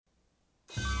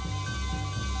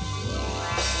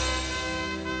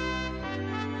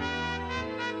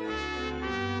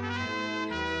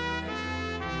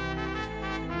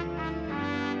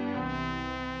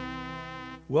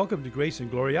Welcome to Grace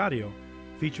and Glory Audio,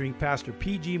 featuring Pastor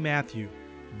P.G. Matthew,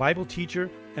 Bible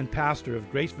teacher and pastor of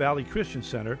Grace Valley Christian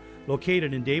Center,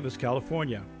 located in Davis,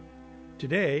 California.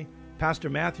 Today, Pastor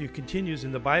Matthew continues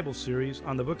in the Bible series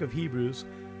on the book of Hebrews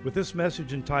with this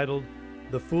message entitled,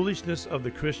 The Foolishness of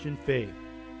the Christian Faith.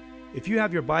 If you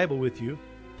have your Bible with you,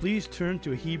 please turn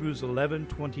to Hebrews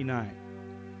 11:29.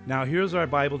 Now here's our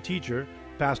Bible teacher,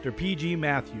 Pastor P.G.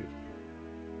 Matthew.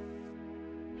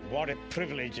 What a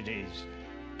privilege it is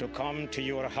to come to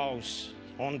your house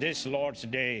on this Lord's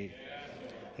Day,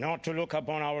 not to look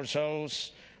upon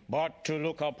ourselves, but to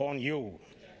look upon you,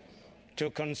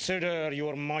 to consider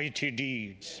your mighty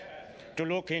deeds, to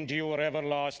look into your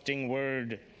everlasting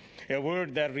word, a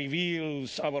word that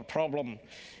reveals our problem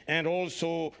and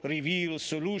also reveals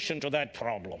solution to that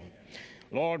problem.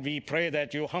 Lord, we pray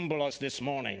that you humble us this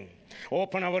morning.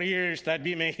 Open our ears that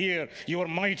we may hear your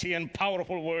mighty and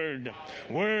powerful word,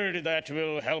 word that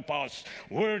will help us,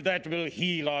 word that will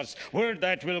heal us, word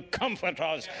that will comfort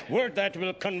us, word that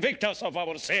will convict us of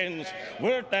our sins,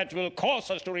 word that will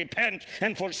cause us to repent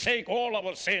and forsake all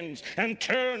our sins and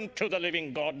turn to the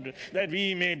living God that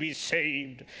we may be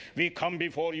saved. We come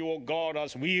before you, O God,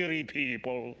 as weary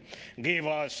people. Give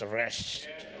us rest.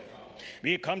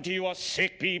 We come to you as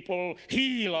sick people.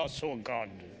 Heal us, O God.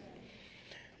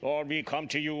 Lord, we come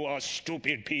to you as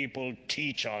stupid people.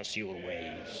 Teach us your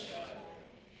ways.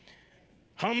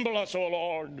 Humble us, O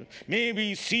Lord. May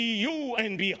we see you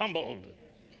and be humbled.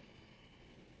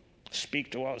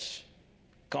 Speak to us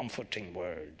comforting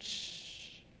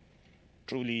words.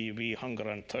 Truly, we hunger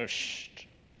and thirst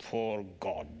for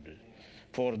God,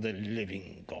 for the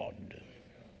living God.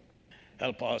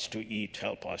 Help us to eat.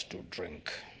 Help us to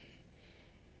drink.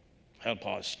 Help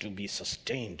us to be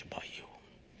sustained by you.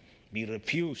 We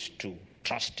refuse to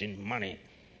trust in money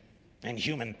and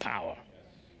human power.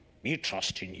 We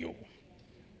trust in you.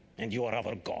 And you are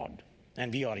our God.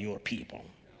 And we are your people.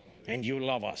 And you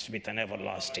love us with an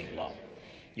everlasting love.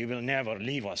 You will never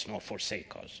leave us nor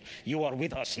forsake us. You are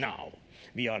with us now.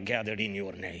 We are gathered in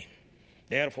your name.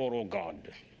 Therefore, O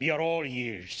God, we are all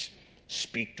ears.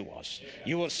 Speak to us.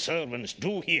 Your servants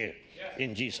do hear.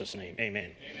 In Jesus' name,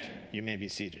 amen. You may be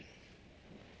seated.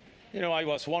 You know, I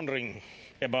was wondering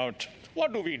about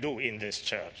what do we do in this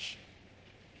church?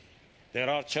 There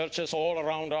are churches all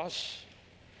around us.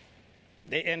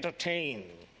 They entertain.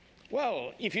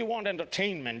 Well, if you want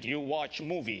entertainment, you watch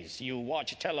movies, you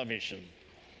watch television.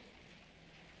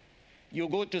 You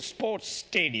go to sports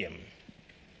stadium.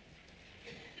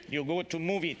 You go to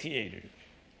movie theater.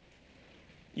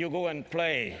 You go and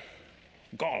play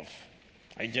golf.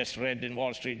 I just read in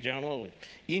Wall Street Journal,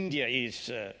 India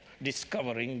is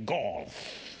discovering golf.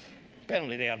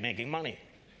 Apparently they are making money.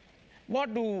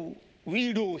 What do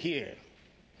we do here?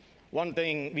 One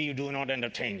thing, we do not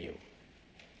entertain you.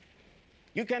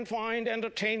 You can find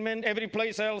entertainment every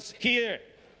place else. Here,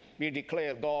 we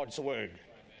declare God's word.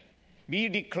 We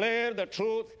declare the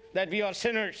truth that we are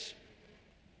sinners.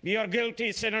 We are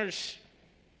guilty sinners.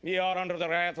 We are under the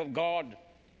wrath of God.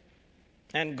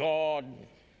 And God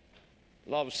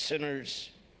loves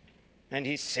sinners, and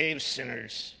he saves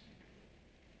sinners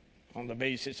on the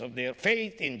basis of their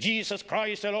faith in Jesus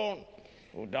Christ alone,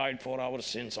 who died for our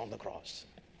sins on the cross.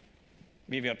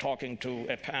 We were talking to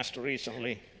a pastor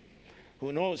recently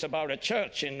who knows about a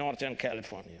church in Northern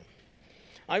California.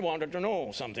 I wanted to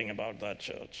know something about that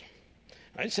church.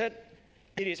 I said,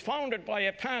 it is founded by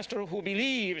a pastor who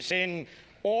believes in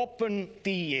open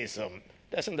theism.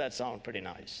 Doesn't that sound pretty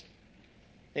nice?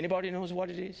 Anybody knows what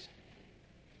it is?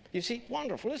 You see,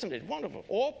 wonderful, isn't it? Wonderful.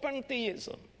 Open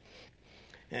theism.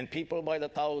 And people by the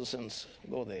thousands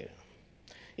go there.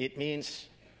 It means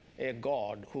a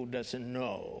God who doesn't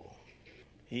know.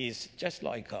 He's just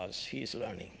like us. He's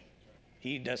learning.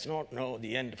 He does not know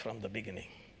the end from the beginning.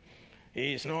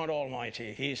 He is not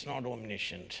almighty. He is not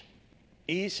omniscient.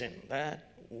 Isn't that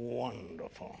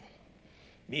wonderful?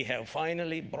 We have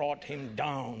finally brought him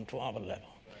down to our level.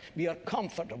 We are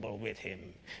comfortable with him.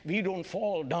 We don't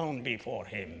fall down before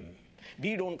him.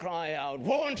 We don't cry out,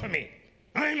 woe unto me,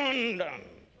 I'm undone.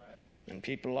 And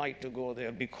people like to go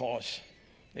there because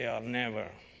they are never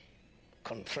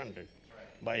confronted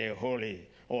by a holy,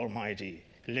 almighty,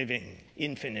 living,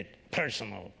 infinite,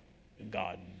 personal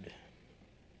God.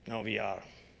 No, we are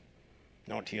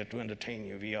not here to entertain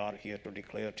you. We are here to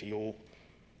declare to you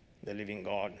the living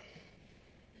God,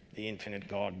 the infinite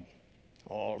God,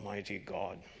 almighty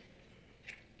God.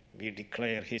 We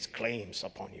declare his claims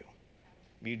upon you.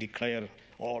 We declare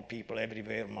all people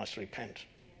everywhere must repent.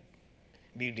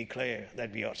 We declare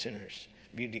that we are sinners.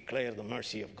 We declare the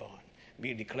mercy of God.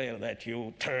 We declare that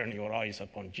you turn your eyes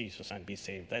upon Jesus and be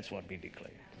saved. That's what we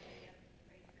declare.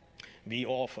 we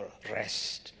offer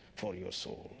rest for your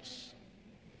souls.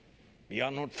 We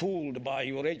are not fooled by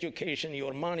your education,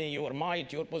 your money, your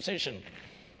might, your possession.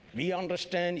 We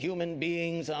understand human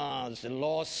beings as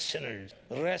lost sinners,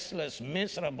 restless,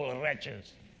 miserable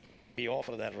wretches. We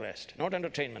offer that rest. Not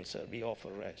entertainment, sir. We offer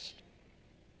rest.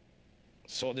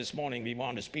 So this morning we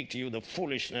want to speak to you the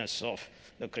foolishness of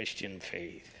the Christian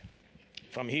faith.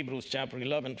 From Hebrews chapter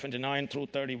 11, 29 through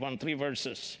 31, 3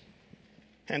 verses.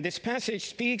 And this passage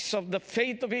speaks of the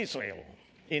faith of Israel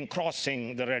in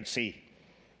crossing the Red Sea.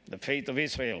 The faith of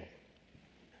Israel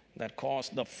that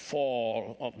caused the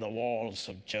fall of the walls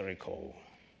of Jericho.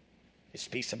 It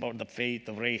speaks about the faith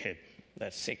of Rahab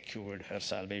that secured her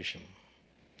salvation.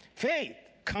 Faith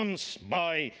comes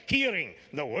by hearing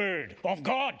the word of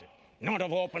God, not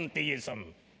of open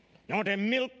theism, not a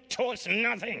milquetoast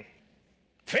nothing.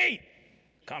 Faith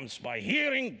comes by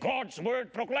hearing God's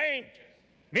word proclaimed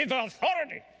with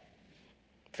authority.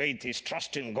 Faith is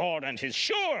trust in God and his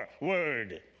sure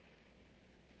word.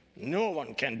 No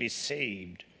one can be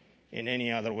saved in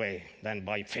any other way than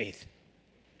by faith.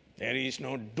 There is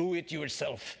no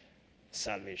do-it-yourself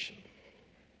salvation.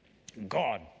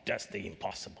 God does the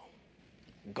impossible.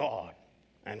 God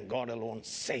and God alone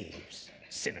saves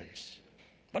sinners.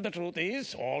 But the truth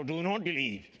is, all do not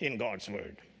believe in God's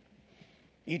word.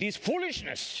 It is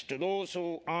foolishness to those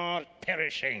who are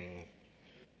perishing.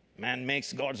 Man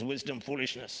makes God's wisdom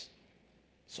foolishness.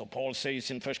 So Paul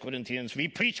says in 1 Corinthians, we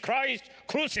preach Christ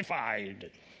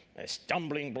crucified, a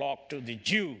stumbling block to the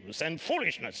Jews and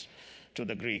foolishness to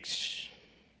the Greeks.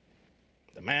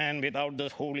 The man without the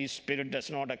Holy Spirit does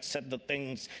not accept the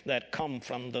things that come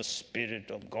from the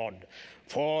Spirit of God,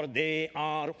 for they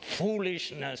are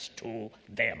foolishness to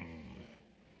them.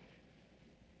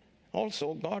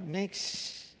 Also, God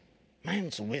makes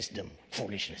man's wisdom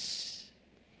foolishness.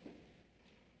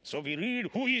 So we read,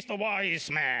 who is the wise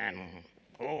man?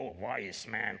 Oh, wise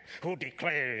man who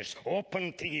declares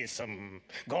open theism.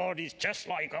 God is just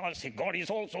like us. God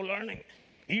is also learning.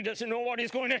 He doesn't know what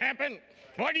is going to happen.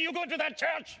 Why do you go to that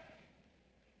church?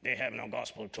 They have no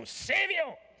gospel to save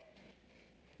you.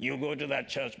 You go to that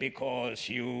church because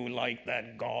you like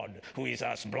that God who is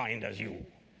as blind as you.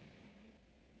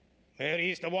 Where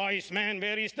is the wise man?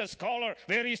 Where is the scholar?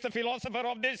 Where is the philosopher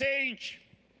of this age?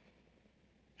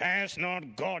 Has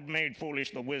not God made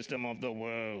foolish the wisdom of the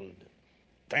world?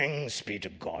 Thanks be to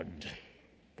God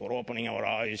for opening our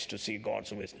eyes to see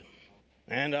God's wisdom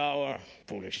and our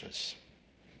foolishness.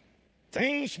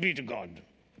 Thanks be to God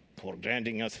for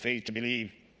granting us faith to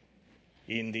believe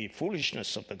in the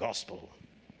foolishness of the gospel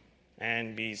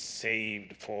and be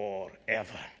saved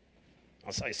forever.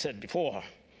 As I said before,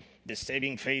 this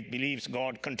saving faith believes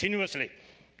God continuously,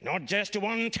 not just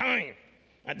one time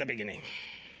at the beginning.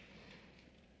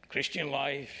 Christian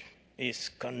life is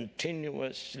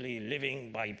continuously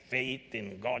living by faith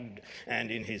in God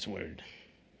and in his word.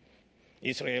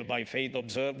 Israel by faith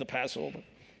observed the Passover,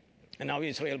 and now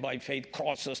Israel by faith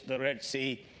crosses the Red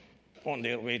Sea on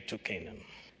their way to Canaan.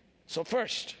 So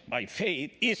first, by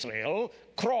faith, Israel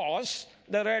crossed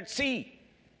the Red Sea.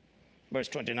 Verse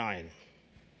 29.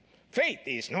 Faith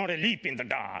is not a leap in the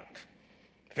dark.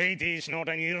 Faith is not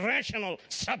an irrational,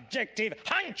 subjective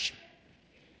hunch.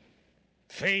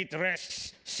 Faith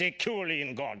rests securely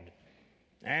in God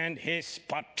and his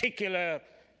particular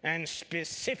and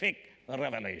specific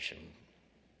revelation.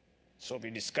 So we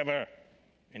discover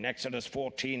in Exodus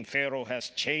 14, Pharaoh has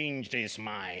changed his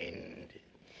mind.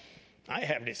 I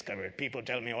have discovered people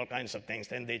tell me all kinds of things,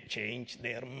 then they change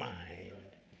their mind.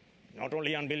 Not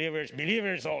only unbelievers,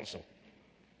 believers also.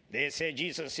 They say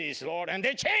Jesus is Lord and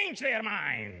they change their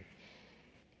mind.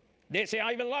 They say,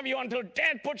 I will love you until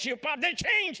death puts you apart. They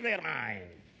change their mind.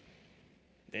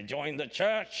 They join the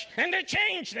church and they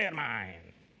change their mind.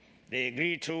 They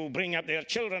agree to bring up their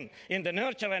children in the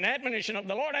nurture and admonition of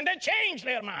the Lord and they change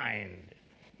their mind.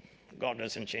 God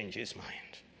doesn't change his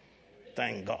mind.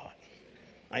 Thank God.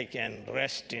 I can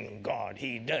rest in God.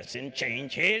 He doesn't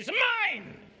change his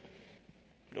mind.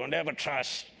 Don't ever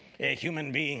trust a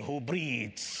human being who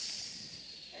breathes.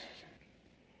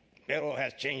 Pharaoh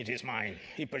has changed his mind.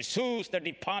 He pursues the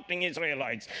departing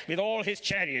Israelites with all his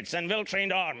chariots and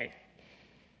well-trained army.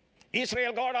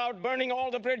 Israel got out, burning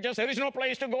all the bridges. There is no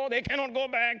place to go. They cannot go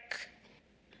back.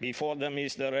 Before them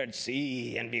is the Red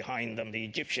Sea, and behind them the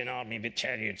Egyptian army with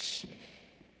chariots.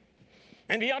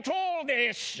 And we are told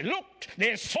they looked,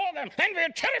 they saw them, and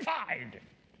were terrified.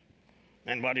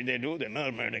 And what did they do? They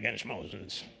murmured against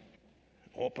Moses.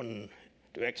 Open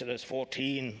to Exodus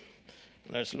 14.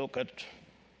 Let's look at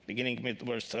beginning with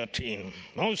verse 13.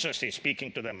 Moses is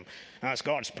speaking to them as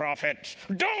God's prophet.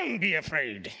 Don't be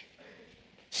afraid.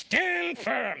 Stand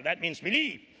firm. That means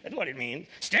believe. That's what it means.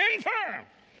 Stand firm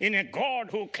in a God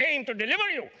who came to deliver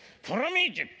you from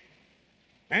Egypt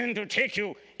and to take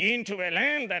you into a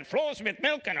land that flows with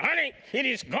milk and honey. It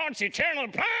is God's eternal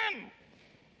plan.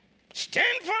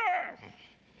 Stand firm.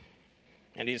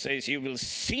 And he says, you will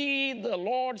see the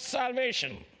Lord's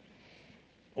salvation.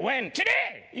 When?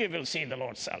 Today you will see the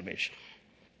Lord's salvation.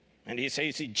 And he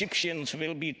says, Egyptians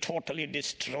will be totally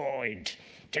destroyed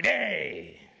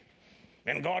today.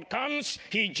 When God comes,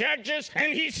 he judges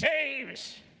and he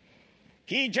saves.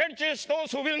 He judges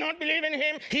those who will not believe in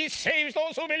him. He saves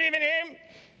those who believe in him.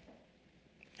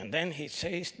 And then he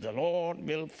says, the Lord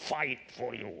will fight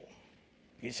for you.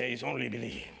 He says, only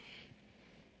believe.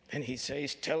 And he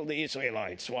says, tell the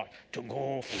Israelites what? To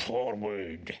go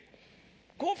forward.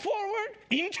 Go forward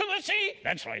into the sea.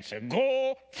 That's right, sir.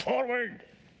 Go forward.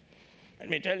 Let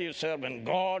me tell you, sir, when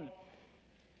God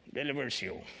delivers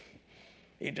you,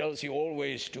 he tells you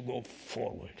always to go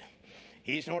forward.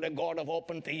 He's not a God of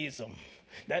open theism.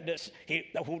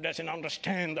 Who doesn't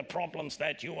understand the problems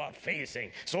that you are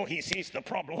facing. So he sees the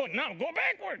problem. Oh, now go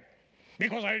backward.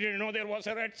 Because I didn't know there was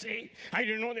a Red Sea. I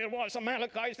didn't know there was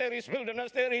Amalekites. There is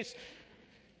wilderness. There is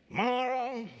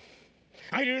Mara.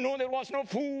 I didn't know there was no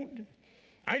food.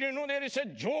 I didn't know there is a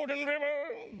Jordan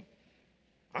River.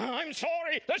 I'm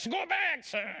sorry. Let's go back,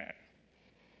 sir.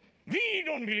 We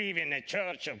don't believe in a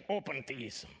church of open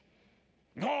theism.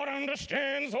 God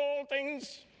understands all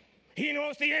things. He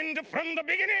knows the end from the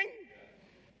beginning.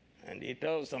 And he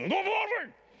tells them, go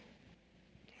forward.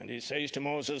 And he says to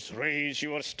Moses, raise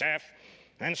your staff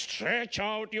and stretch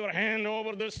out your hand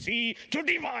over the sea to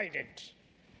divide it.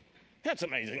 That's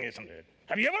amazing, isn't it?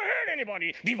 Have you ever heard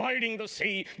anybody dividing the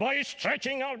sea by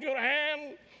stretching out your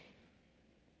hand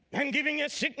and giving a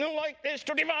signal like this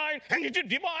to divide? And it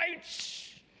divides.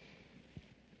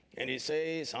 And he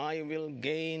says, I will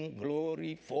gain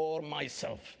glory for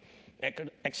myself.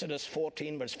 Exodus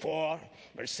 14, verse 4,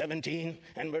 verse 17,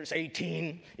 and verse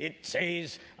 18, it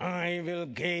says, I will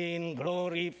gain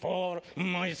glory for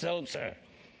myself, sir.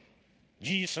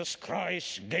 Jesus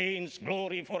Christ gains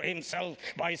glory for himself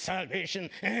by salvation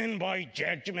and by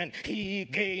judgment. He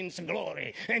gains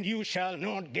glory, and you shall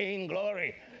not gain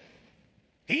glory.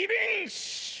 He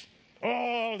wins.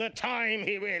 All the time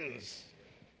he wins.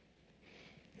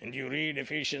 And you read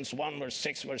Ephesians 1, verse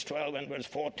 6, verse 12, and verse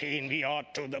 14, we are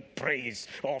to the praise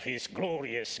of his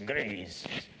glorious grace.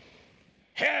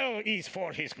 Hell is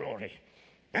for his glory,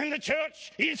 and the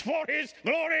church is for his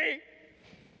glory.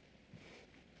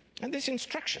 And this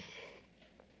instruction,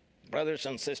 brothers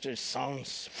and sisters,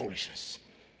 sounds foolishness.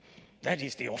 That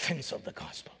is the offense of the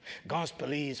gospel.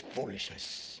 Gospel is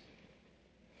foolishness.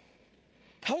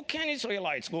 How can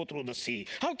Israelites go through the sea?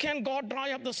 How can God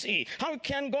dry up the sea? How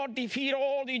can God defeat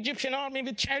all the Egyptian army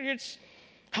with chariots?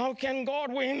 How can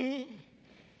God win?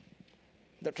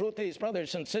 The truth is,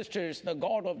 brothers and sisters, the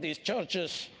God of these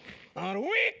churches are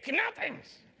weak nothings.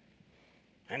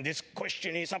 And this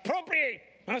question is appropriate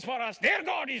as far as their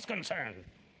God is concerned.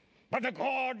 But the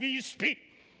God we speak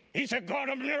is a God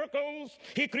of miracles.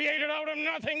 He created out of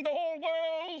nothing the whole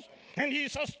world, and he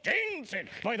sustains it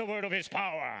by the word of his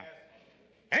power.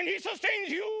 And he sustains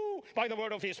you by the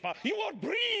word of his power. You are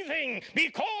breathing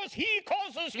because he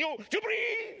causes you to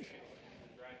breathe.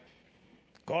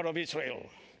 God of Israel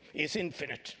is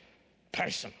infinite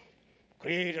person,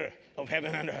 creator of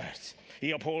heaven and earth.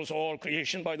 He upholds all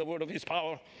creation by the word of his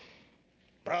power.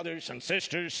 Brothers and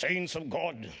sisters, saints of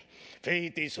God,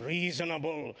 faith is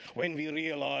reasonable when we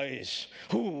realize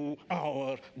who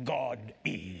our God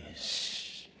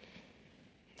is.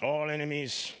 All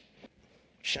enemies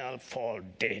shall fall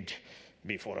dead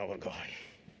before our God.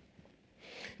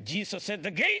 Jesus said, the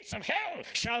gates of hell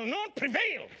shall not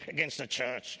prevail against the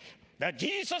church that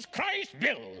Jesus Christ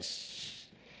builds.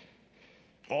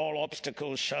 All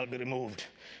obstacles shall be removed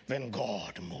when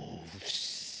God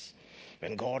moves.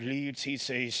 When God leads, he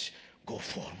says, go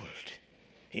forward.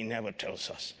 He never tells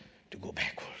us to go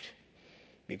backward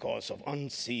because of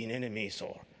unseen enemies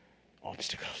or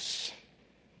obstacles.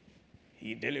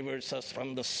 He delivers us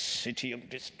from the city of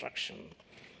destruction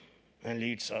and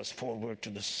leads us forward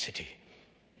to the city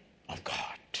of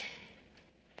God.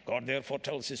 God therefore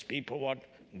tells his people what?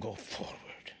 Go forward.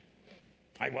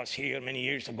 I was here many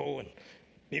years ago, and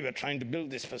we were trying to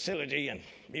build this facility, and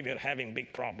we were having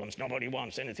big problems. Nobody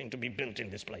wants anything to be built in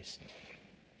this place.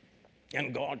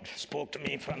 And God spoke to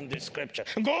me from this scripture.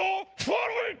 Go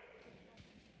forward!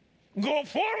 Go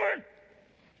forward!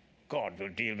 God will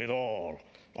deal with all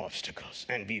obstacles.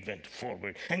 And we went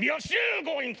forward. And we are still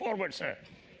going forward, sir.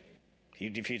 He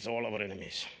defeats all our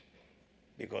enemies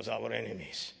because our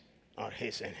enemies are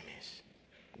his enemies.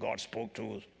 God spoke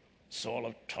to Saul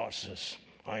of Tarsus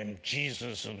I am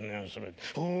Jesus of Nazareth,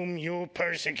 whom you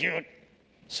persecute.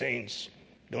 Saints,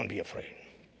 don't be afraid.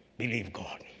 Believe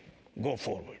God. Go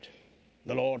forward.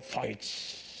 The Lord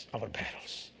fights our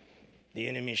battles. The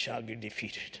enemy shall be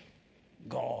defeated.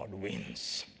 God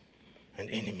wins, and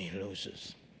enemy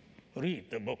loses. Read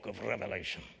the book of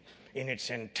Revelation in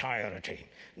its entirety.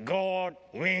 God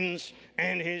wins,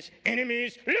 and his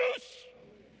enemies lose.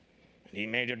 And he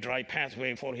made a dry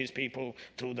pathway for his people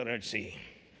through the Red Sea.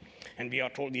 And we are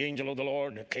told the angel of the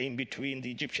Lord came between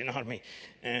the Egyptian army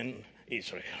and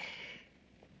Israel.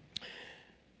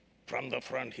 From the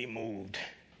front he moved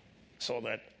so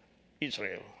that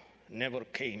Israel never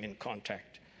came in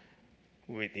contact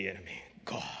with the enemy.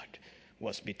 God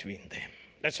was between them.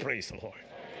 Let's praise the Lord.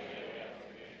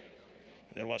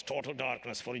 There was total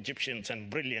darkness for Egyptians and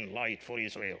brilliant light for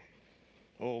Israel.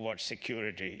 Oh, what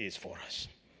security is for us.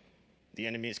 The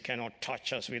enemies cannot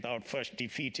touch us without first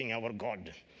defeating our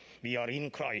God. We are in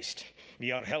Christ.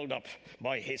 We are held up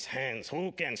by his hands.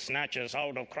 Who can snatch us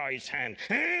out of Christ's hand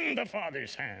and the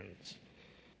Father's hands?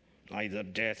 Neither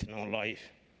death nor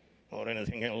life or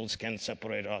anything else can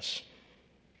separate us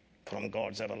from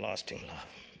God's everlasting love.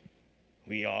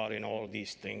 We are in all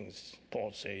these things,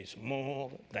 Paul says,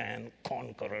 more than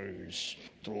conquerors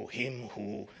through him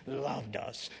who loved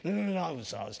us,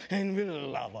 loves us, and will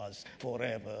love us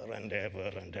forever and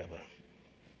ever and ever.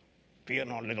 Fear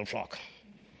not, little flock.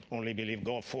 Only believe.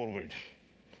 Go forward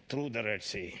through the Red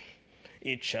Sea.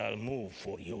 It shall move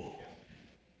for you.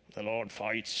 The Lord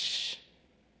fights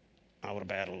our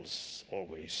battles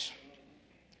always.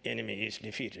 Enemy is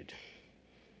defeated.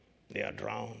 They are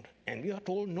drowned. And we are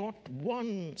told not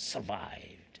one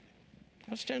survived.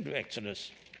 Let's turn to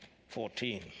Exodus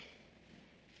 14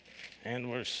 and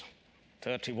verse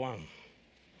 31.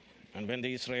 And when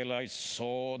the Israelites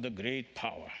saw the great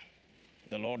power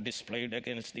the Lord displayed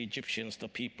against the Egyptians, the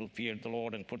people feared the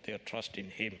Lord and put their trust in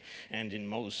him and in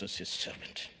Moses his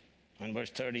servant. And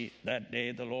verse 30, that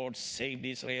day the Lord saved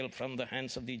Israel from the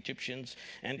hands of the Egyptians,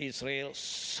 and Israel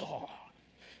saw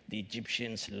the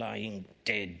Egyptians lying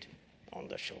dead on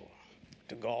the shore.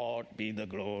 To God be the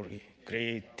glory,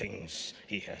 great things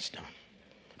he has done.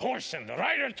 Horse and the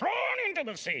rider thrown into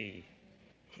the sea.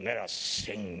 Let us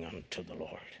sing unto the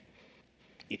Lord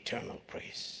eternal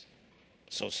praise.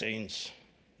 So saints,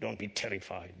 don't be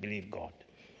terrified. Believe God.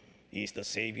 He is the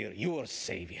Savior, your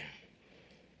Savior.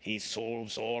 He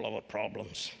solves all our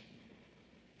problems.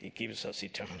 He gives us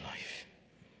eternal life.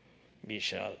 We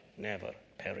shall never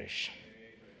perish.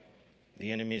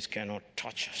 The enemies cannot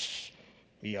touch us.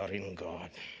 We are in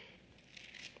God.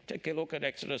 Take a look at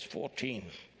Exodus 14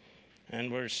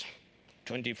 and verse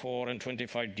 24 and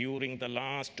 25. During the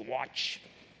last watch,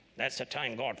 that's the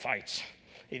time God fights.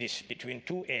 It is between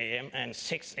 2 a.m. and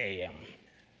 6 a.m.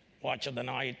 Watch of the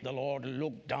night, the Lord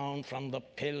looked down from the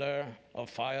pillar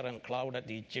of fire and cloud at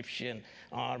the Egyptian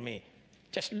army.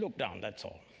 Just look down, that's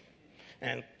all.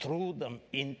 And threw them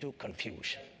into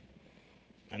confusion.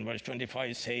 And verse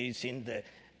 25 says in the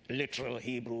literal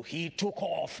Hebrew, he took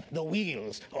off the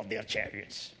wheels of their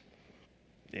chariots.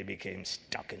 They became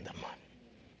stuck in the mud.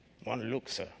 One look,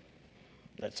 sir,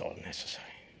 that's all necessary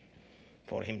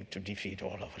for him to defeat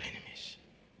all our enemies.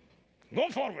 Go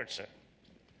forward, sir.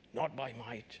 Not by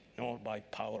might, nor by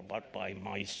power, but by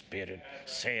my Spirit,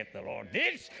 saith the Lord.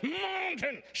 This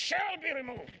mountain shall be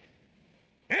removed,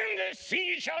 and the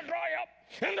sea shall dry up,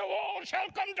 and the wall shall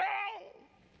come down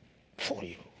for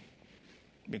you,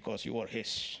 because you are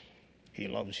his. He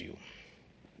loves you.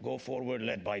 Go forward,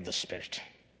 led by the Spirit.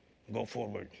 Go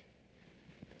forward,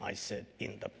 I said,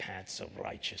 in the paths of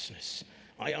righteousness.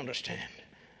 I understand.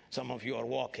 Some of you are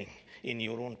walking in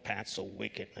your own paths of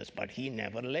wickedness, but he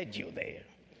never led you there.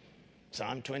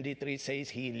 Psalm 23 says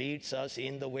he leads us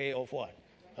in the way of what?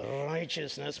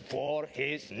 Righteousness for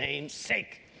his name's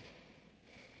sake.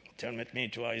 Turn with me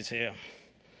to Isaiah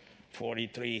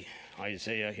 43.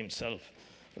 Isaiah himself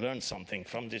learned something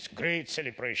from this great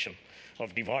celebration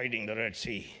of dividing the Red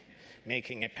Sea,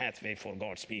 making a pathway for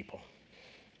God's people.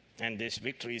 And this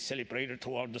victory is celebrated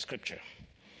throughout the scripture.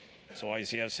 So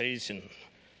Isaiah says in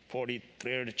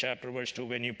 43rd chapter, verse 2,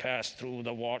 when you pass through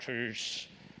the waters,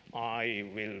 I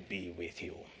will be with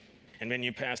you. And when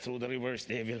you pass through the rivers,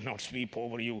 they will not sweep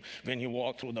over you. When you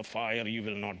walk through the fire, you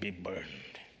will not be burned.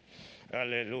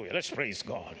 Hallelujah. Let's praise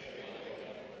God.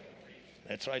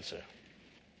 That's right, sir.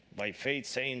 By faith,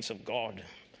 saints of God,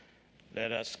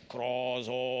 let us cross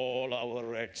all our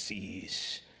Red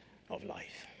Seas of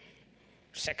life.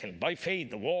 Second, by faith,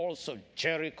 the walls of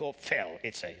Jericho fell,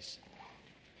 it says.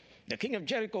 The king of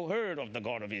Jericho heard of the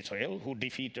God of Israel, who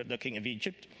defeated the king of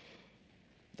Egypt.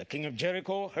 The king of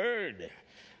Jericho heard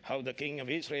how the king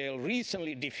of Israel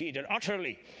recently defeated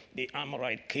utterly the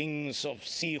Amorite kings of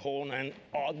Sihon and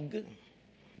Og.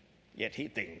 Yet he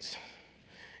thinks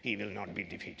he will not be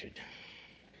defeated.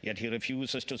 Yet he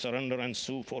refuses to surrender and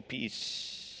sue for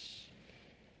peace.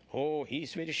 Oh, he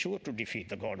is very sure to defeat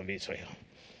the God of Israel,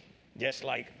 just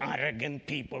like arrogant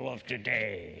people of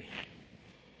today.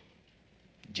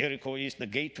 Jericho is the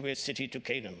gateway city to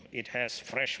Canaan. It has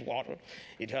fresh water.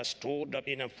 It has stored up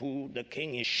enough food. The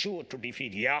king is sure to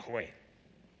defeat Yahweh.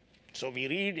 So we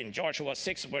read in Joshua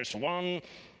 6 verse 1,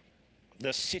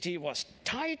 the city was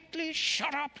tightly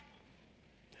shut up.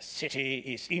 The city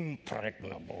is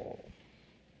impregnable.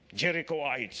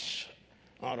 Jerichoites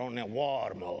are on a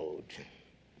war mode.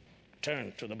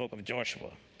 Turn to the book of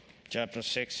Joshua, chapter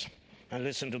 6, and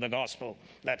listen to the gospel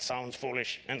that sounds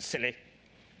foolish and silly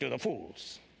to the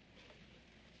fools.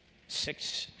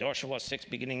 Joshua 6,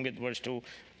 beginning with verse 2.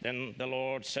 Then the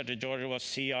Lord said to Joshua,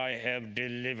 see, I have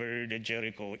delivered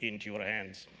Jericho into your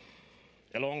hands,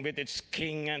 along with its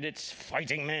king and its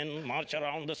fighting men. March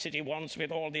around the city once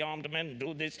with all the armed men.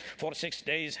 Do this for 6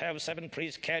 days. Have 7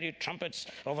 priests carry trumpets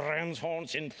of ram's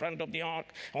horns in front of the ark.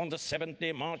 On the 7th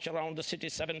day, march around the city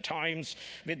 7 times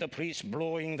with the priests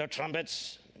blowing the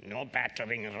trumpets. No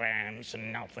battering rams,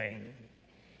 nothing.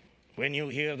 When you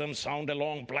hear them sound a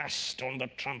long blast on the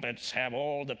trumpets, have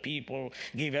all the people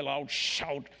give a loud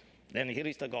shout. Then here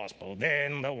is the gospel.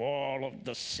 Then the wall of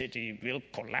the city will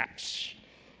collapse,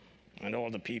 and all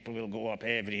the people will go up,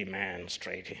 every man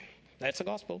straight in. That's the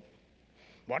gospel.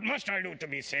 What must I do to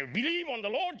be saved? Believe on the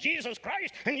Lord Jesus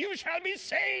Christ, and you shall be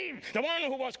saved. The one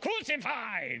who was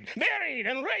crucified, buried,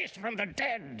 and raised from the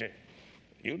dead.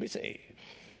 You'll be saved.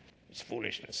 It's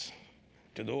foolishness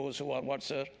to those who are what,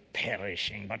 sir?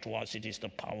 Perishing. But to us it is the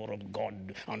power of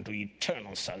God unto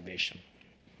eternal salvation.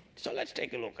 So let's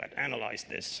take a look at, analyze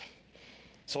this.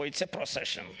 So it's a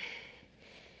procession.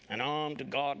 An armed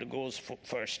guard goes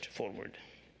first forward,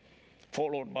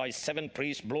 followed by 7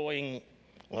 priests blowing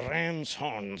ram's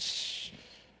horns.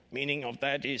 Meaning of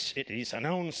that is, it is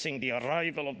announcing the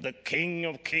arrival of the King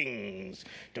of Kings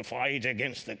to fight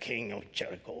against the king of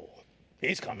Jericho.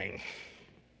 He's coming.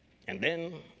 And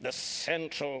then the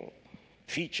central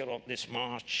feature of this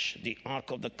march, the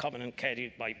Ark of the Covenant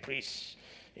carried by priests.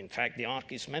 In fact, the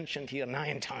ark is mentioned here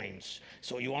 9 times.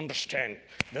 So you understand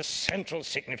the central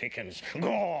significance.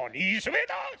 God is with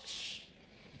us.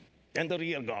 And the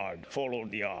rear guard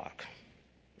followed the ark.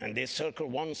 And they circle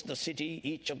once the city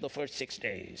each of the first 6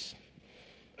 days.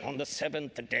 On the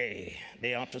 7th day,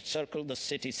 they are to circle the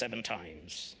city 7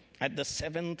 times. At the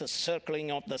 7th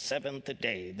circling of the 7th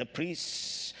day, the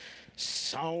priests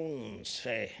sounds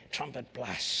a trumpet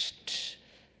blast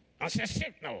as a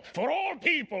signal for all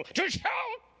people to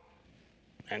shout.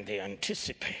 And they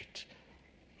anticipate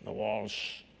the walls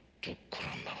to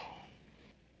crumble.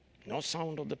 No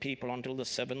sound of the people until the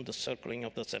 7th circling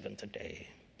of the 7th day.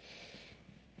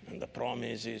 And the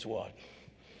promise is what?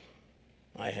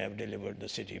 I have delivered the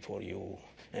city for you,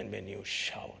 and when you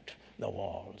shout, the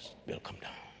walls will come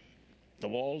down. The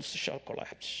walls shall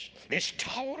collapse. These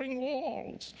towering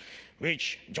walls,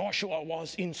 which Joshua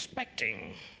was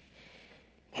inspecting.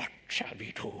 What shall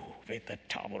we do with the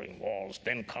towering walls?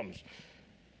 Then comes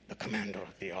the commander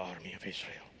of the army of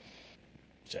Israel.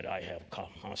 Said, I have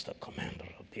come as the commander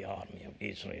of the army of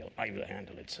Israel. I will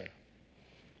handle it, sir.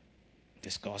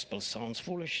 This gospel sounds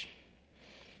foolish.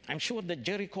 I'm sure the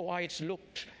Jerichoites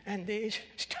looked and they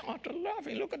started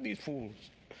laughing. Look at these fools.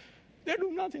 They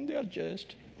do nothing. They are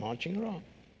just marching around.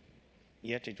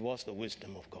 Yet it was the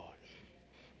wisdom of God.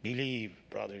 Believe,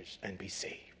 brothers, and be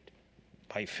saved.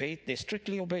 By faith, they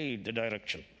strictly obeyed the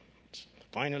direction.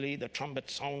 Finally, the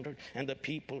trumpet sounded, and the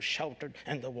people shouted,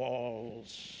 and the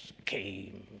walls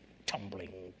came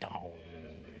tumbling down.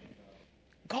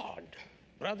 God,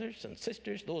 brothers and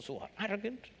sisters, those who are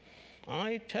arrogant,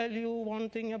 I tell you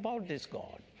one thing about this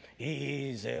God.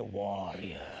 He is a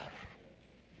warrior.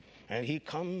 And he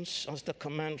comes as the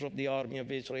commander of the army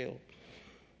of Israel.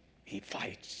 He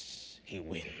fights. He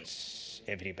wins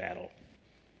every battle.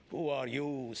 Who are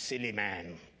you, silly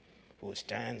man, who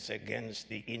stands against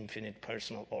the infinite,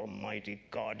 personal, almighty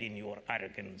God in your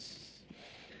arrogance?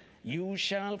 You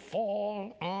shall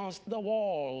fall as the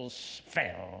walls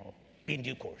fell in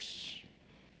due course.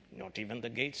 Not even the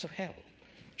gates of hell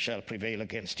shall prevail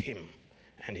against him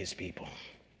and his people.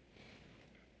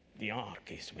 The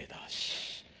ark is with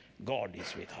us. God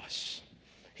is with us.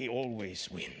 He always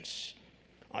wins.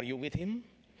 Are you with him?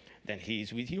 Then he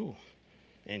is with you,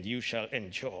 and you shall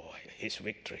enjoy his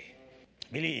victory.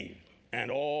 Believe, and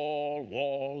all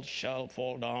walls shall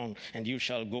fall down, and you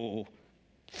shall go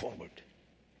forward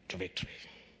to victory.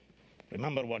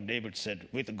 Remember what David said,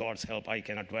 with God's help I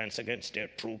can advance against their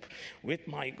troop. With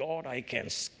my God I can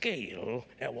scale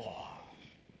a wall.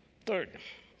 Third,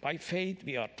 by faith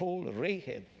we are told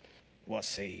Rahab was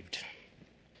saved.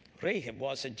 Rahab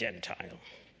was a Gentile.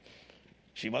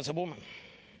 She was a woman.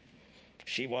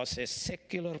 She was a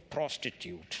secular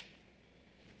prostitute.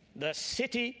 The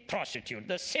city prostitute,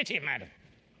 the city madam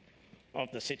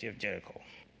of the city of Jericho.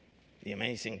 The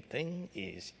amazing thing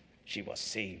is she was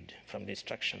saved from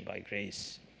destruction by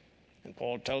grace. And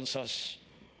Paul tells us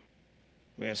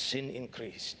where sin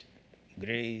increased,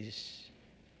 grace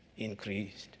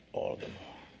increased all the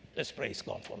more. Let's praise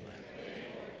God for that.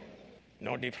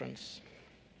 No difference.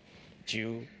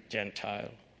 Jew,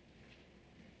 Gentile,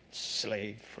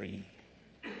 slave, free.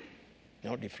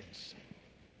 No difference.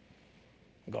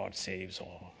 God saves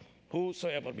all.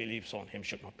 Whosoever believes on him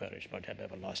should not perish but have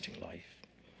everlasting life.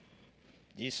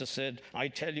 Jesus said, I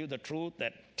tell you the truth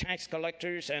that tax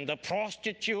collectors and the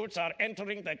prostitutes are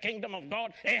entering the kingdom of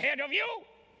God ahead of you.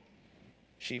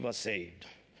 She was saved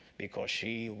because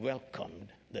she welcomed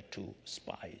the two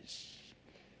spies,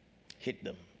 hid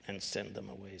them, and sent them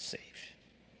away safe.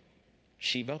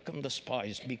 She welcomed the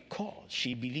spies because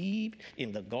she believed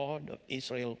in the God of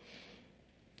Israel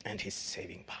and his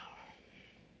saving power.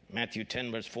 Matthew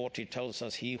 10 verse 40 tells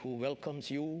us, he who welcomes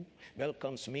you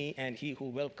welcomes me, and he who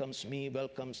welcomes me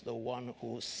welcomes the one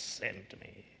who sent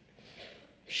me.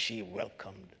 She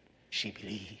welcomed, she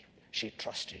believed, she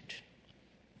trusted.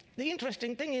 The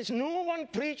interesting thing is no one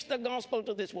preached the gospel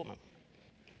to this woman.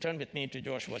 Turn with me to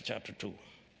Joshua chapter 2.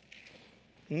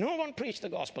 No one preached the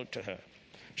gospel to her.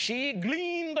 She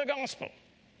gleaned the gospel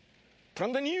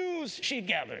from the news she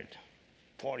gathered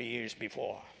 40 years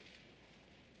before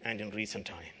and in recent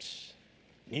times.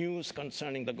 News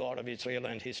concerning the God of Israel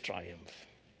and his triumph.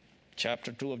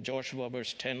 Chapter 2 of Joshua,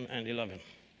 verse 10 and 11.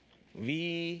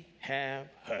 We have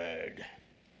heard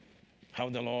how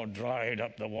the Lord dried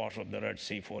up the water of the Red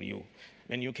Sea for you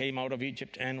when you came out of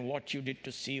Egypt, and what you did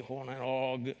to Sihon and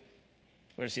Og.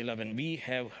 Verse 11, we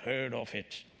have heard of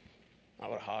it.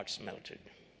 Our hearts melted.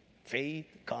 Faith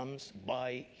comes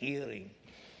by hearing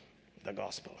the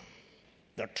gospel,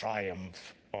 the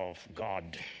triumph of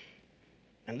God.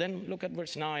 And then look at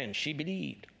verse 9. She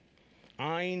believed.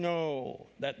 I know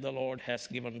that the Lord has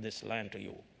given this land to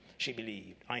you. She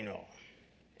believed. I know.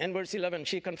 And verse 11,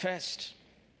 she confessed.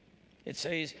 It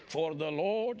says, for the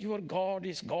Lord your God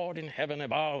is God in heaven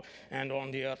above and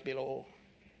on the earth below.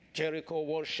 Jericho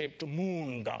worshipped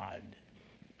moon god.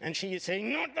 And she is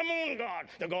saying, not the moon god,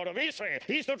 the God of Israel.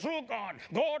 He's the true God,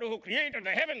 God who created the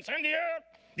heavens and the earth,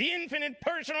 the infinite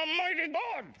person, almighty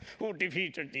God who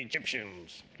defeated the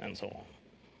Egyptians, and so on.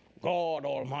 God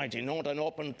Almighty, not an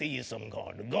open theism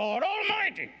God. God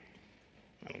Almighty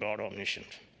and God omniscient.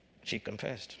 She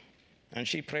confessed. And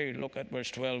she prayed. Look at verse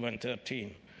 12 and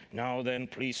 13. Now then,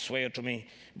 please swear to me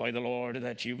by the Lord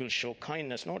that you will show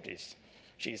kindness. Notice,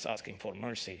 she is asking for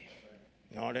mercy.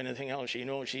 Not anything else. She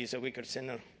knows she is a wicked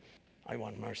sinner. I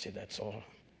want mercy, that's all.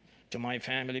 To my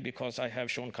family, because I have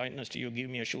shown kindness to you, give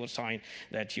me a sure sign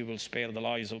that you will spare the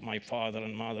lives of my father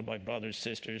and mother, my brothers,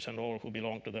 sisters, and all who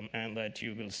belong to them, and that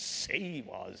you will save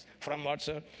us from what,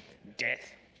 sir?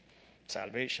 Death.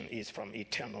 Salvation is from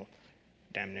eternal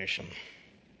damnation.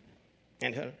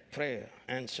 And her prayer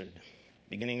answered.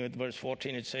 Beginning with verse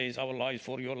 14, it says, our lives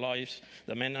for your lives.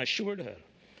 The men assured her,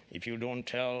 if you don't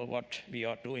tell what we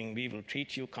are doing, we will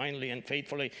treat you kindly and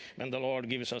faithfully when the Lord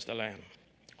gives us the land.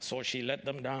 So she let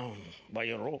them down by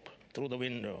a rope through the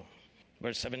window.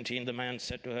 Verse 17, the man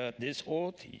said to her, this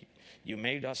oath you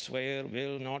made us swear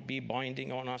will not be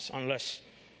binding on us unless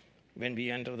when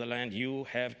we enter the land you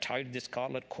have tied this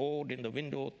scarlet cord in the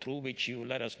window through which you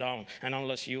let us down, and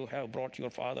unless you have brought your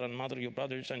father and mother, your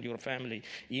brothers and your family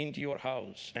into your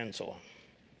house, and so on.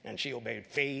 And she obeyed.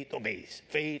 Faith obeys.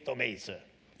 Faith obeys, sir.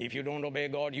 If you don't obey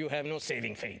God, you have no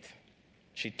saving faith.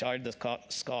 She tied the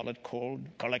scarlet cord,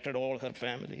 collected all her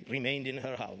family, remained in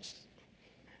her house.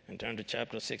 And turn to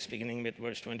chapter 6, beginning with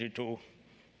verse 22.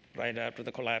 Right after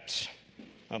the collapse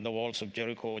of the walls of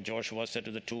Jericho, Joshua said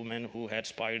to the two men who had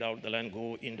spied out the land,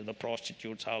 go into the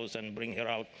prostitute's house and bring her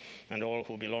out, and all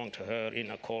who belong to her,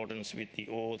 in accordance with the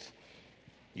oath,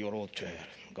 your oath to her.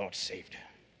 God saved her.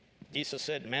 Jesus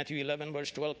said, Matthew 11,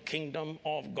 verse 12, kingdom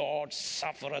of God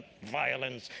suffereth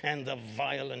violence, and the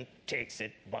violent takes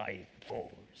it by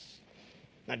force.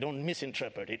 Now don't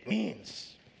misinterpret. It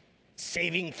means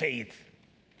saving faith.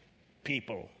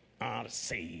 People are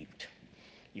saved.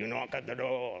 You knock at the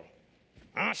door.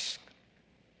 Ask,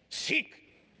 seek,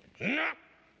 knock.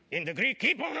 In the Greek,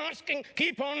 keep on asking,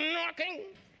 keep on knocking,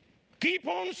 keep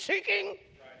on seeking.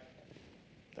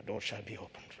 The door shall be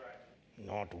opened.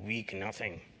 Not weak,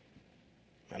 nothing.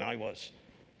 And I was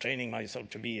training myself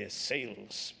to be a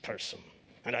salesperson.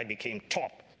 And I became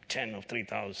top 10 of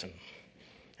 3,000.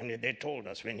 And they told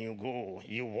us, when you go,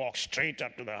 you walk straight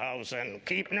up to the house and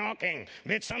keep knocking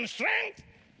with some strength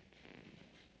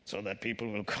so that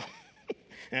people will come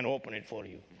and open it for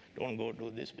you. Don't go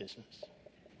do this business.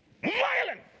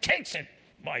 Violent takes it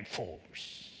by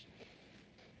force.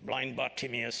 Blind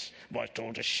Bartimaeus was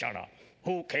told to shut up.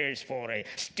 Who cares for a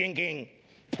stinking,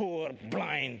 poor,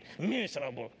 blind,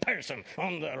 miserable person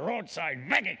on the roadside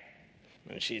begging?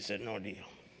 And she said, no deal.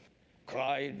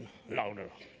 Cried louder.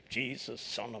 Jesus,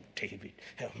 Son of David,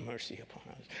 have mercy upon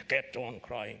us. Kept on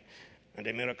crying. And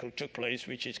a miracle took place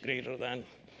which is greater than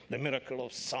the miracle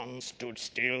of sun stood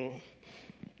still.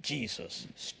 Jesus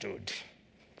stood.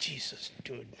 Jesus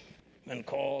stood. And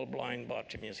called blind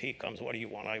Bartimaeus. He comes. What do you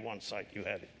want? I want sight. You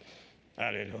have it.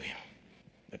 Hallelujah.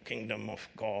 The kingdom of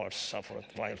God suffereth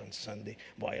violence, and the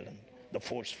violent, the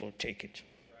forceful take it.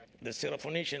 The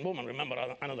Syrophoenician woman, remember,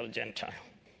 another Gentile.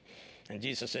 And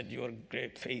Jesus said, your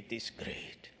great faith is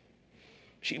great.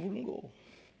 She wouldn't go.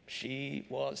 She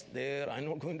was there. I'm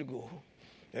not going to go.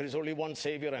 There is only one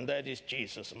Savior, and that is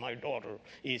Jesus. My daughter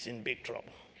is in big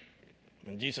trouble.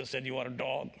 And Jesus said, you are a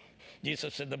dog.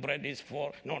 Jesus said, the bread is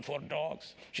not for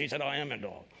dogs. She said, I am a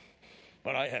dog,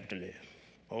 but I have to live.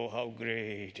 Oh, how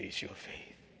great is your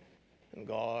faith. And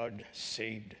God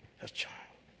saved her child.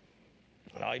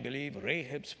 And I believe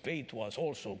Rahab's faith was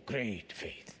also great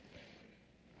faith.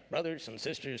 Brothers and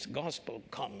sisters, gospel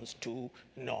comes to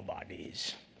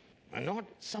nobodies, and not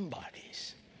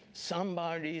somebodies.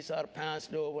 Somebodies are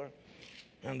passed over,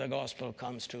 and the gospel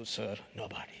comes to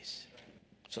nobodies.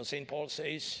 So St. Paul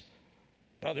says,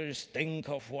 brothers, think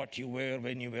of what you were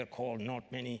when you were called.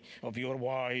 Not many of you are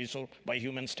wise, or by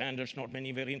human standards, not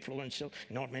many were influential,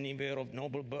 not many were of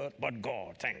noble birth, but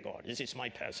God, thank God, this is my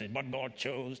passage, but God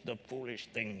chose the foolish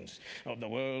things of the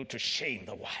world to shame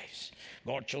the wise.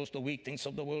 God chose the weak things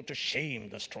of the world to shame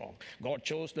the strong. God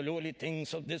chose the lowly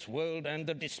things of this world and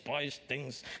the despised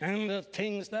things, and the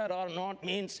things that are not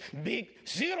means big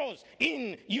zeros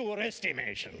in your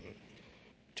estimation,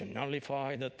 to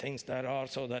nullify the things that are,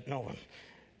 so that no one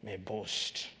may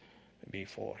boast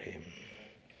before him.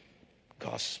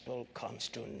 Gospel comes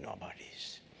to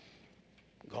nobodies.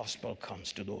 Gospel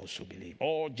comes to those who believe.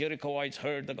 All Jerichoites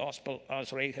heard the gospel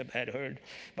as Rahab had heard,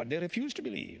 but they refused to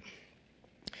believe.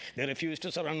 They refused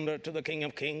to surrender to the King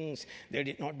of Kings. They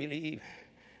did not believe.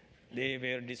 They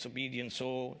were disobedient.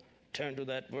 So turn to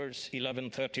that verse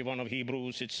 11:31 of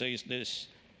Hebrews. It says this,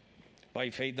 by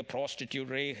faith, the prostitute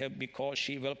Rahab, because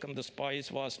she welcomed the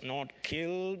spies, was not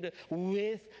killed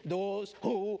with those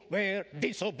who were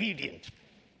disobedient.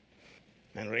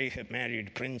 And Rahab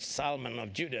married Prince Salmon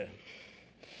of Judah.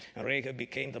 And Rahab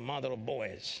became the mother of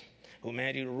Boaz, who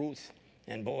married Ruth,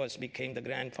 and Boaz became the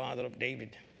grandfather of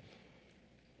David.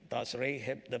 Thus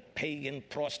Rahab, the pagan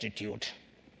prostitute,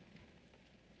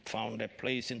 found a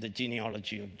place in the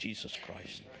genealogy of Jesus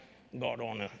Christ. God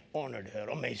honored her.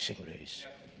 Amazing grace.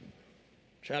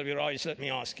 Shall we rise? Let me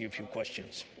ask you a few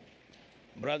questions.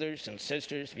 Brothers and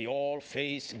sisters, we all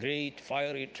face great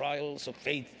fiery trials of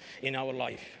faith in our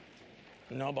life.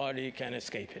 Nobody can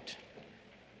escape it.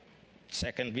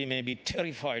 Second, we may be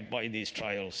terrified by these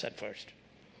trials at first.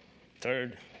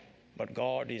 Third, but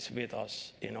God is with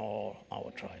us in all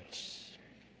our trials.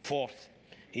 Fourth,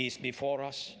 he is before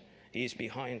us, he is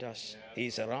behind us, he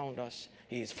is around us,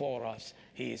 he is for us,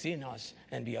 he is in us,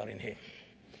 and we are in him.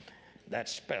 That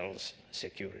spells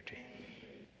security.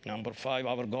 Number 5,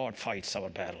 our God fights our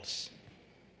battles.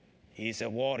 He is a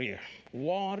warrior.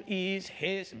 War is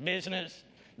his business.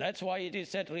 That's why it is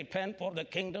said, repent, for the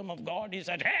kingdom of God is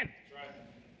at hand.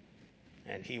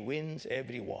 And he wins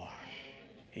every war.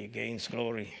 He gains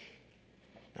glory.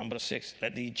 Number 6,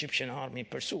 let the Egyptian army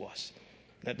pursue us.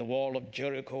 Let the wall of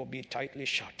Jericho be tightly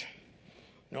shut.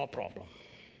 No problem.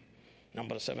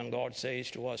 Number 7, God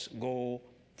says to us, go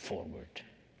forward.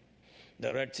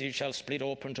 The Red Sea shall split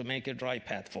open to make a dry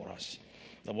path for us.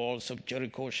 The walls of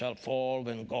Jericho shall fall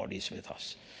when God is with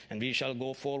us. And we shall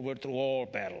go forward through all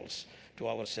battles to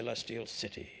our celestial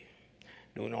city.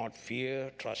 Do not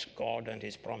fear, trust God and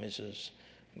his promises.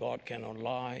 God cannot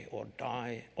lie or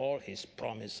die. All his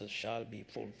promises shall be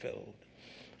fulfilled.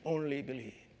 Only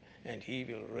believe, and he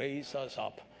will raise us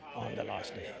up on the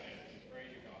last day.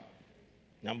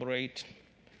 Number 8,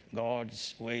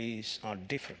 God's ways are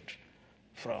different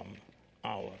from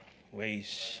our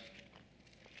ways.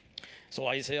 So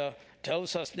Isaiah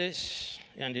tells us this,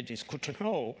 and it is good to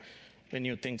know when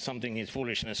you think something is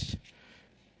foolishness.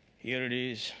 Here it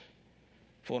is.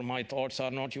 For my thoughts are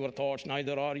not your thoughts,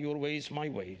 neither are your ways my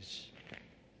ways.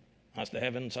 As the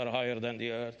heavens are higher than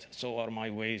the earth, so are my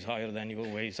ways higher than your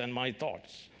ways, and my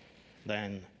thoughts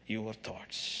than your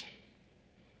thoughts.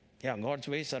 Yeah, God's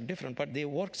ways are different, but they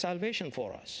work salvation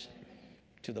for us.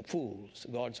 To the fools,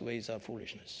 God's ways are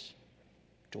foolishness.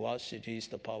 To us, it is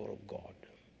the power of God.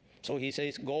 So he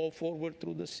says, go forward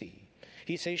through the sea.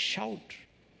 He says, shout,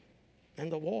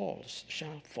 and the walls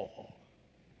shall fall.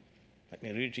 Let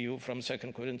me read to you from 2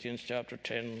 Corinthians chapter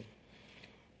 10.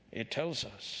 It tells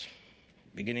us,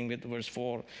 beginning with verse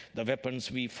 4, the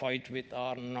weapons we fight with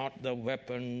are not the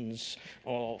weapons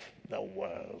of the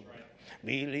world.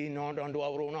 We lean not unto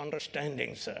our own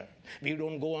understanding, sir. We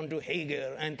don't go unto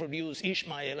Hagar and produce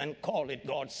Ishmael and call it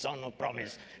God's son of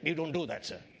promise. We don't do that,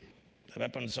 sir. The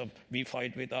weapons we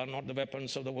fight with are not the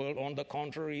weapons of the world. On the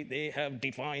contrary, they have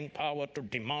divine power to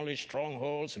demolish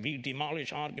strongholds. We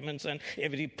demolish arguments and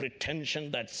every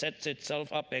pretension that sets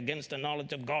itself up against the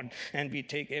knowledge of God. And we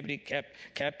take every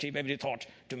captive, every thought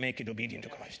to make it obedient to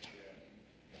Christ.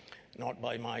 Not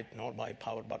by might, nor by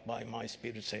power, but by my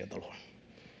Spirit, saith the Lord.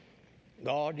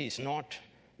 God is not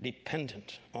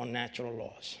dependent on natural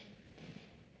laws.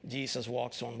 Jesus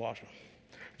walks on water.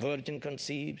 Virgin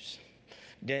conceives.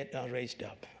 Dead are raised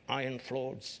up. Iron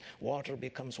floats. Water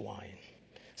becomes wine.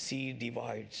 Sea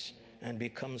divides and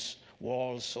becomes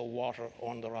walls of water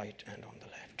on the right and on the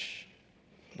left.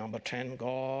 Number 10,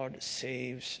 God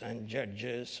saves and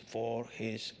judges for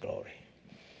his glory.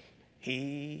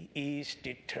 He is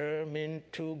determined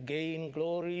to gain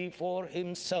glory for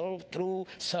himself through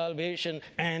salvation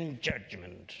and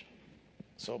judgment.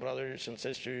 So, brothers and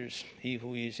sisters, he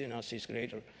who is in us is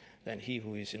greater than he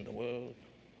who is in the world.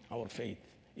 Our faith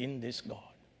in this God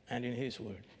and in his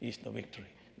word is the victory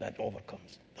that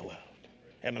overcomes the world.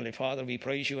 Heavenly Father, we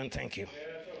praise you and thank you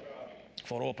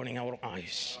for opening our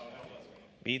eyes.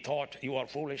 We thought you are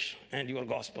foolish and your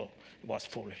gospel was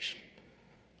foolish.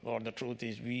 Lord, the truth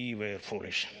is we were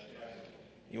foolish.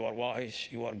 You are wise,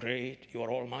 you are great, you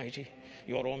are almighty,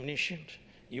 you are omniscient,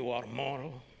 you are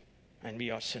moral, and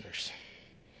we are sinners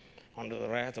under the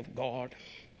wrath of God.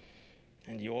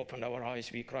 And you opened our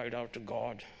eyes. We cried out to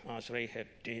God as Rahab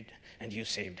did, and you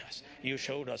saved us. You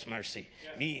showed us mercy.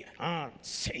 We are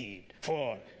saved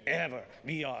forever.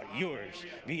 We are yours.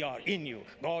 We are in you.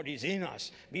 God is in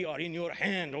us. We are in your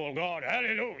hand, oh God.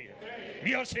 Hallelujah.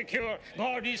 We are secure.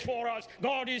 God is for us.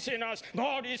 God is in us.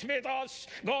 God is with us.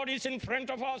 God is in front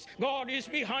of us. God is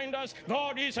behind us.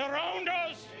 God is around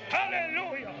us.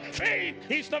 Hallelujah. Faith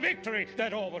is the victory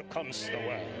that overcomes the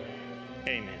world.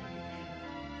 Amen.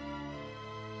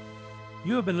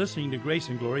 You have been listening to Grace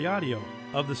and Glory audio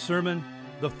of the sermon,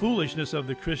 The Foolishness of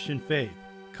the Christian Faith.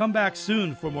 Come back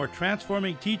soon for more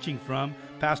transforming teaching from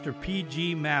Pastor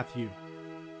P.G. Matthew.